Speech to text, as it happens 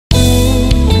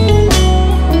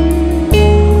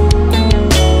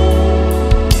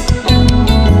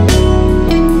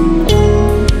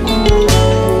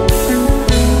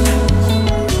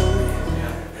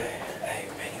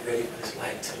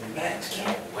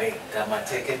wait. Got my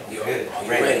ticket. You good? You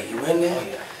ready? You in there? Oh,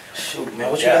 yeah. Shoot, man.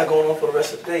 What you got going on for the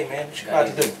rest of the day, man? What you got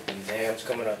to do? Exams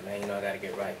coming up, man. You know I gotta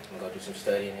get right. I'm gonna go do some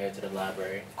studying here to the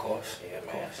library. Of course. Yeah,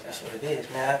 man. That's what it is,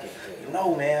 man. You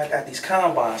know, man, I got these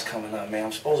combines coming up, man.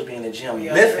 I'm supposed to be in the gym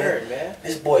Yeah, lifting. man.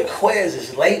 This boy Quez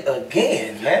is late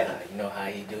again, man. You know how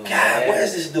he do, God, man.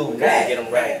 where's this dude? Gotta get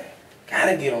him right.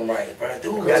 Gotta get him right, bro.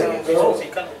 Dude, gotta get him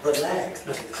right. Relax.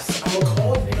 Look at this. I'm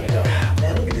recording.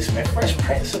 Man, look at this, man. Fresh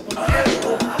Prince of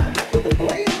with the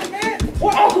blazer, man.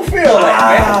 What Uncle feel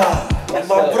like, man? Like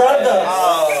my brother.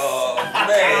 Oh,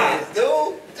 man,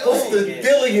 dude. What's the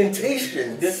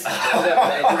diligentation?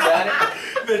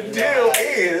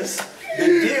 The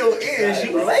deal is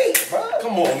you late, bro.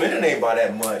 Come on, man. It ain't by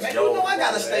that much, Man, yo. you know I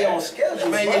gotta stay on schedule,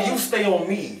 Man, bro. you stay on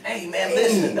me. Hey, man,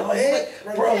 listen, dog.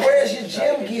 Bro, where's your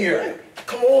gym gear?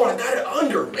 Come on, I got it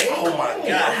under, man. Oh my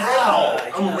God, how?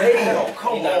 I'm ready.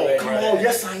 Come on.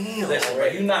 Yes, I am. Listen, bro,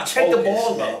 you're not Check the focused,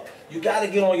 ball man. up. You gotta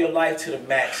get on your life to the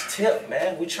max tip,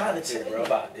 man. We trying to tell you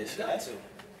about this. Got to.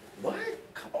 What?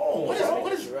 Come on,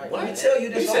 What is right? Let me tell you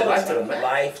this. You said all life the to the time. max?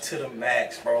 Life to the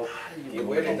max, bro. Get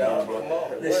with it, dog. Come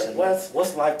on. Listen,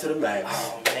 What's life to the max?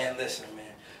 oh man, listen, man.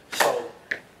 So,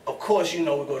 of course, you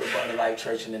know we go to Abundant Life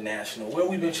Church International, where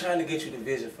we've been trying to get you to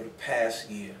visit for the past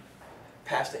year.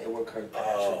 Pastor Edward Kirkpatrick.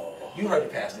 Oh. You heard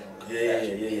of Pastor Edward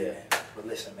Kirkpatrick? Yeah. But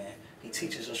listen, man, he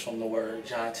teaches us from the Word,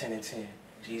 John 10:10.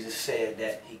 Jesus said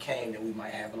that he came that we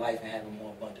might have life and have it more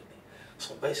abundantly.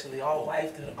 So basically, all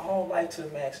life to the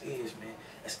max is, man,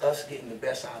 it's us getting the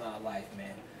best out of our life,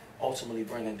 man. Ultimately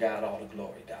bringing God all the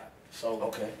glory, Doc. So,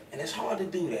 Okay. And it's hard to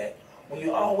do that when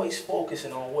you're always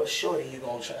focusing on what shorty you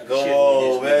gonna try to chill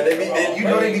Oh, with man. this You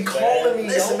know they be calling me.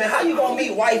 Listen, yo. man, how you gonna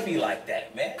meet wifey like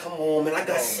that, man? Come on, man. I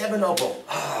got 7 of them.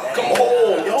 Come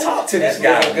on, yo. Talk to this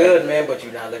guy. That's good, man, but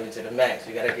you're not living to the max.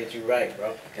 You gotta get you right,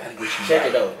 bro. Gotta get you Check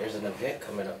right. it out. There's an event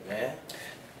coming up, man.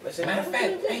 Listen, Matter of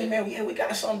fact, hey man, we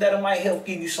got something that might help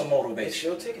give you some It's motivation,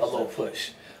 your ticket, a little son.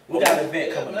 push. We got an event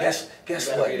Yeah, coming. man. Guess You what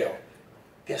gotta be though? there.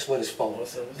 Guess what it's for?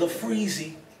 What's up? The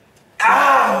Freezy.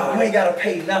 Ah, you ain't gotta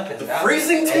pay nothing. The dog.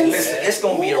 freezing Hey, tent? listen, it's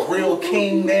gonna be a real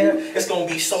king there. It's gonna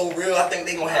be so real. I think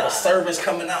they gonna have a servants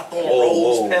coming out throwing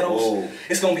rose petals. whoa.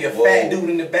 It's gonna be a fat dude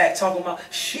in the back talking about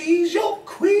she's your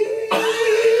queen.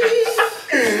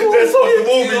 That's on the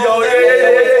movie, yo.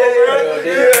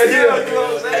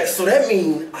 Yeah. So that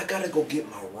means I gotta go get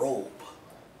my robe.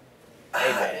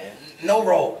 Hey, man. No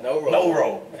robe. No robe. No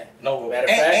robe, man. No robe. Matter of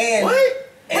fact, What?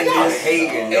 And Y'all this,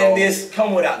 hating, yo. and this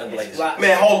come without the blazer.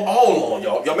 Man, hold on,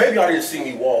 y'all. Yo, maybe y'all didn't see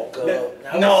me walk. No,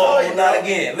 not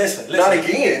again. Listen. Not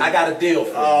again? I got a deal for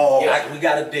you. Oh. We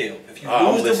got a deal. If you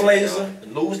I'm lose the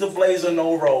listening, blazer,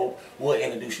 no robe, we'll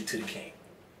introduce you to the king.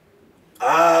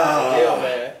 Yeah,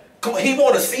 man. Come on, he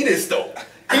want to see this though.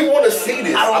 He want to see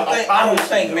this. I don't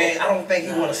think, man. I don't think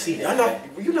he want to see that.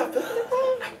 You not feeling it,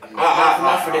 bro?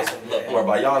 Not for this one. Look, Don't worry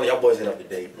about y'all boys ain't up to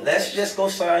date. let's just go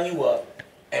sign you up,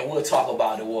 and we'll talk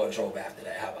about the wardrobe after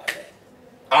that. How about that?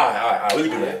 All right. We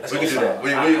can do that. We can do that. We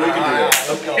can do that.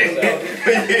 Let's go.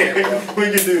 We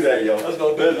can do that, yo. Let's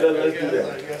go do that. Let's do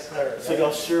that. Yes, sir. So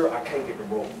y'all sure I can't get the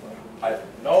robe?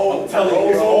 No, I'm telling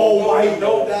you, oh my,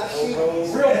 no,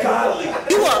 real godly.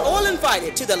 You are all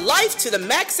invited to the Life to the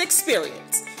Max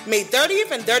experience, May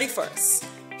 30th and 31st,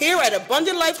 here at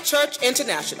Abundant Life Church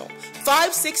International,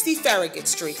 560 Farragut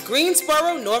Street,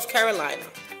 Greensboro, North Carolina.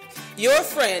 Your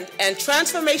friend and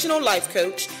transformational life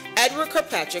coach, Edward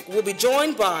Kirkpatrick, will be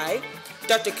joined by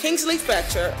Dr. Kingsley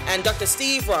Fletcher and Dr.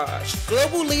 Steve Raj,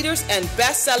 global leaders and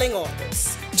best-selling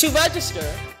authors. To register,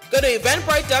 go to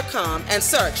eventbrite.com and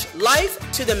search Life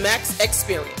to the Max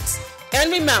Experience. And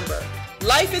remember,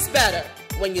 life is better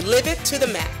when you live it to the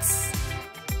max.